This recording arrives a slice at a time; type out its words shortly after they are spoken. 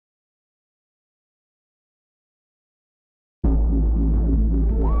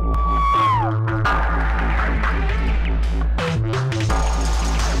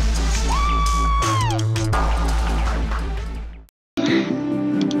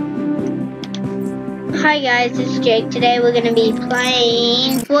Hi guys, it's Jake. Today we're gonna be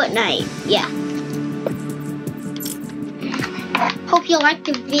playing Fortnite. Yeah. Hope you like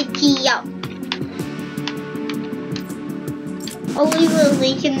the video. I'll leave a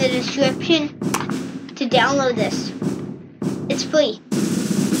link in the description to download this. It's free.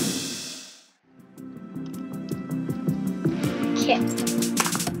 Okay.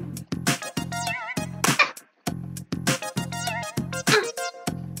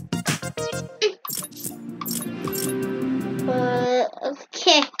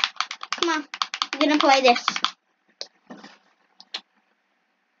 Okay. Come on. I'm gonna play this.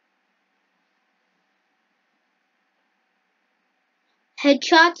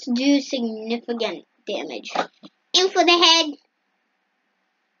 Headshots do significant damage. Aim for the head.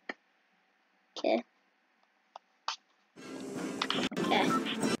 Okay. Okay.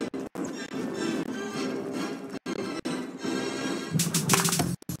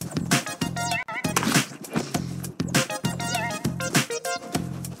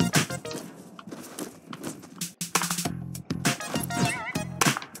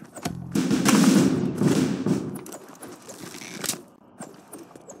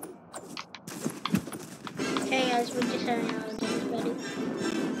 Okay guys, we're just having our games ready.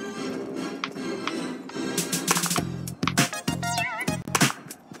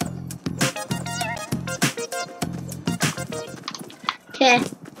 Okay.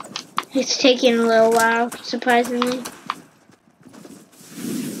 It's taking a little while, surprisingly.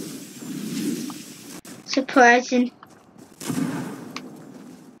 Surprising.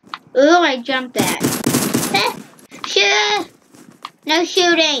 Ooh, I jumped that. Shoot! No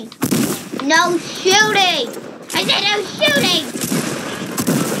shooting! No shooting! I said no shooting!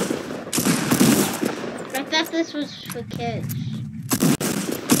 I thought this was for kids.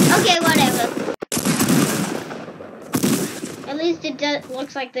 Okay, whatever. At least it does,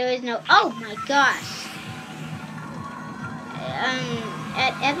 looks like there is no... Oh my gosh!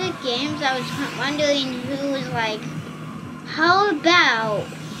 At Epic Games, I was wondering who was like, how about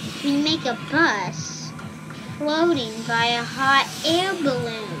we make a bus floating by a hot air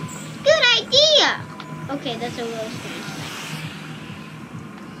balloon? Good idea! Okay, that's a real strange thing.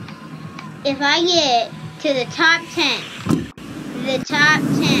 If I get to the top 10,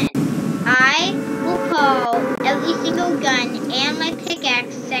 I will call every single gun and my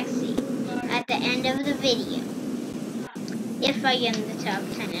pickaxe sexy at the end of the video. If I get in the top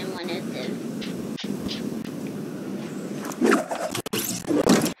 10 in one of them.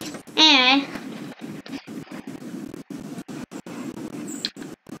 Anyway.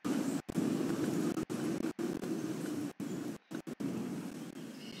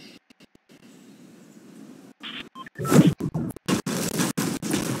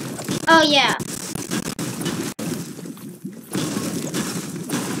 Oh yeah.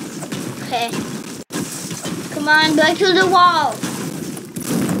 Okay. Come on, back to the wall.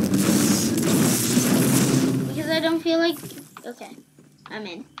 Because I don't feel like... Okay, I'm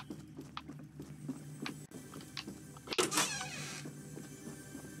in.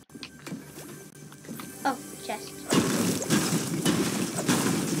 Oh, chest.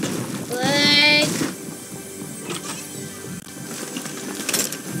 Break.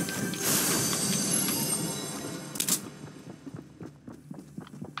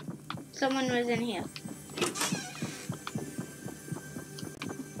 Someone was in here.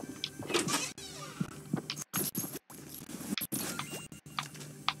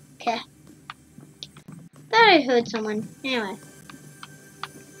 Okay. Thought I heard someone. Anyway.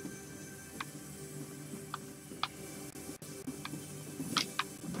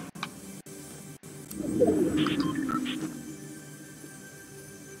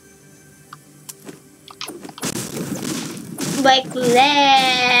 Like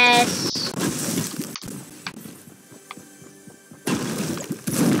this.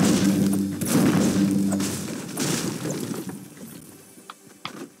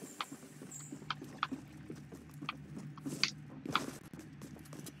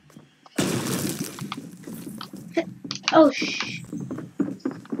 Oh, shh.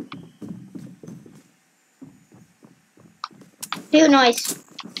 Hear noise.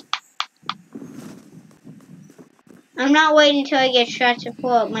 I'm not waiting until I get shot to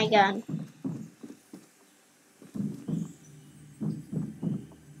pull out my gun.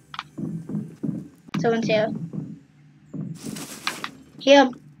 Someone's here. Here.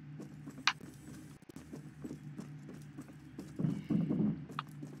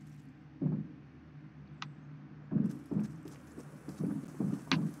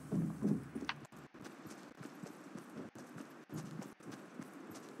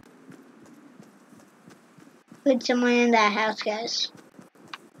 Put someone in that house, guys.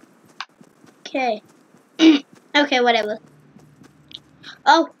 Okay. Okay, whatever.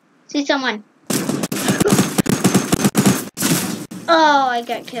 Oh, see someone. Oh, I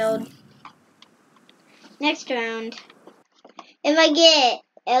got killed. Next round. If I get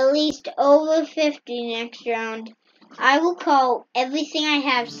at least over 50 next round, I will call everything I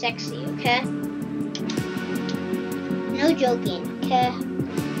have sexy, okay? No joking, okay?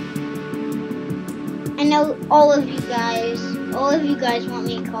 I know all of you guys want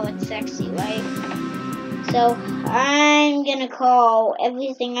me to call it sexy, right? So I'm gonna call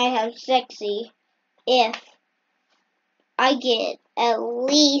everything I have sexy if I get at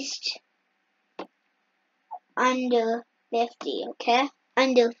least under 50, okay?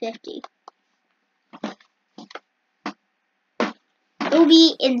 Under 50. It'll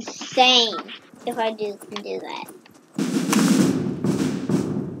be insane if I can do that.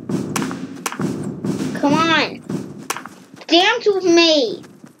 Come on! Dance with me!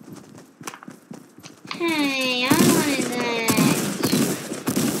 Hey, I wanted that.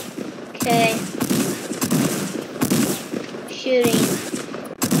 Okay. Shooting.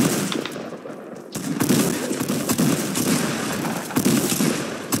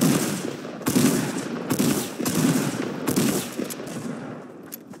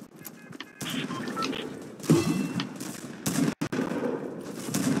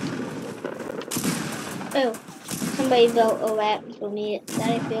 Oh, somebody built a weapon for me that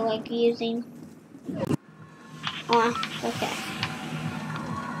I feel like using. Okay.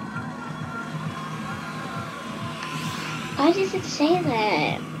 Why does it say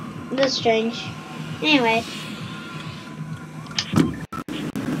that? That's strange. Anyway.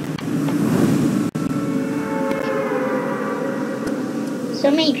 So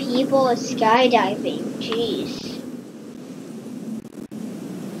many people are skydiving. Jeez.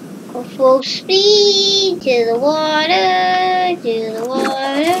 Go full speed to the water, to the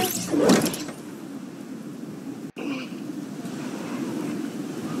water.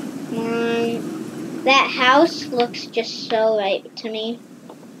 That house looks just so right to me.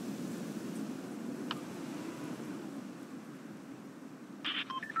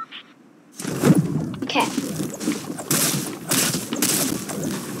 Okay.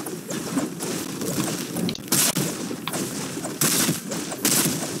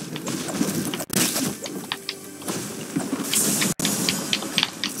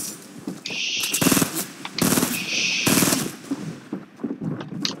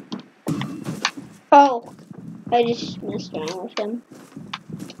 Oh, I just messed around with him.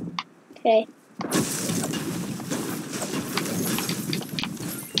 Okay.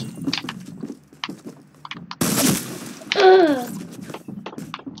 Ugh.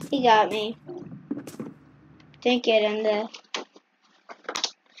 He got me. Didn't get in there.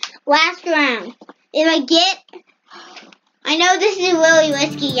 Last round. If I get... I know this is really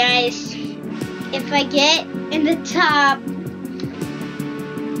risky, guys. If I get in the top...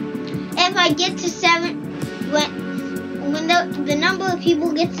 If I get to 7... When the number of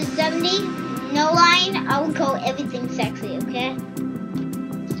people gets to 70, no line, I will call everything sexy, okay?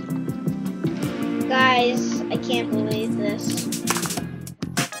 Guys, I can't believe this.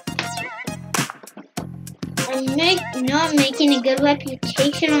 I'm not making a good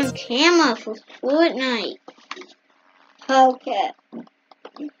reputation on camera for Fortnite. Okay.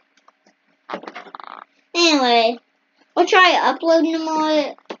 Anyway, I'll try uploading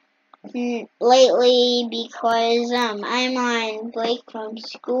more lately because I'm on break from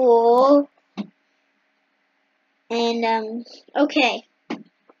school. And okay.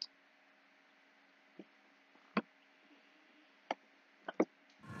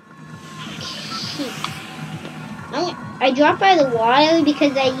 I drop by the water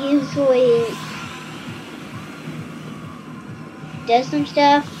because I usually do some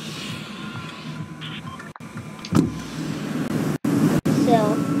stuff. So,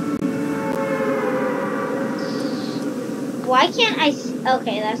 why can't I?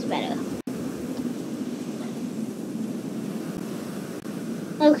 Okay, that's better.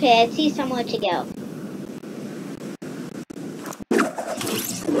 Okay, I see somewhere to go.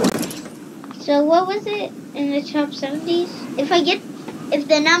 So what was it in the top 70s? If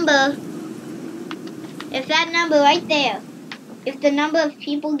that number right there, if the number of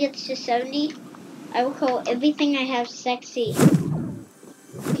people gets to 70, I will call everything I have sexy.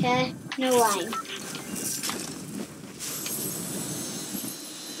 Okay? No line.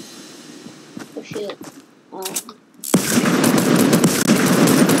 Oh shoot.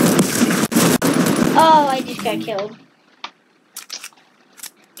 Oh, I just got killed.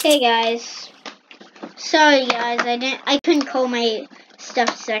 Okay guys. Sorry guys, I couldn't call my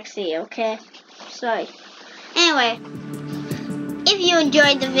stuff sexy, okay? Sorry. Anyway, if you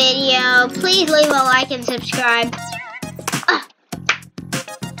enjoyed the video, please leave a like and subscribe.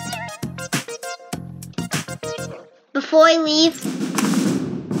 Before I leave,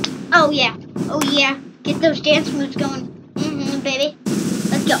 oh yeah, get those dance moves going. Baby,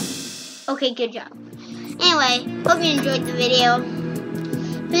 let's go. Okay, good job. Anyway, hope you enjoyed the video.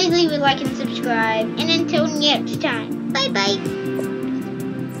 Please leave a like and subscribe. And until next time, bye bye.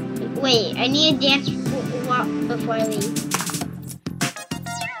 Wait, I need a dance walk before I leave.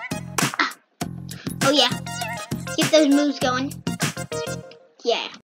 Oh yeah, get those moves going. Yeah.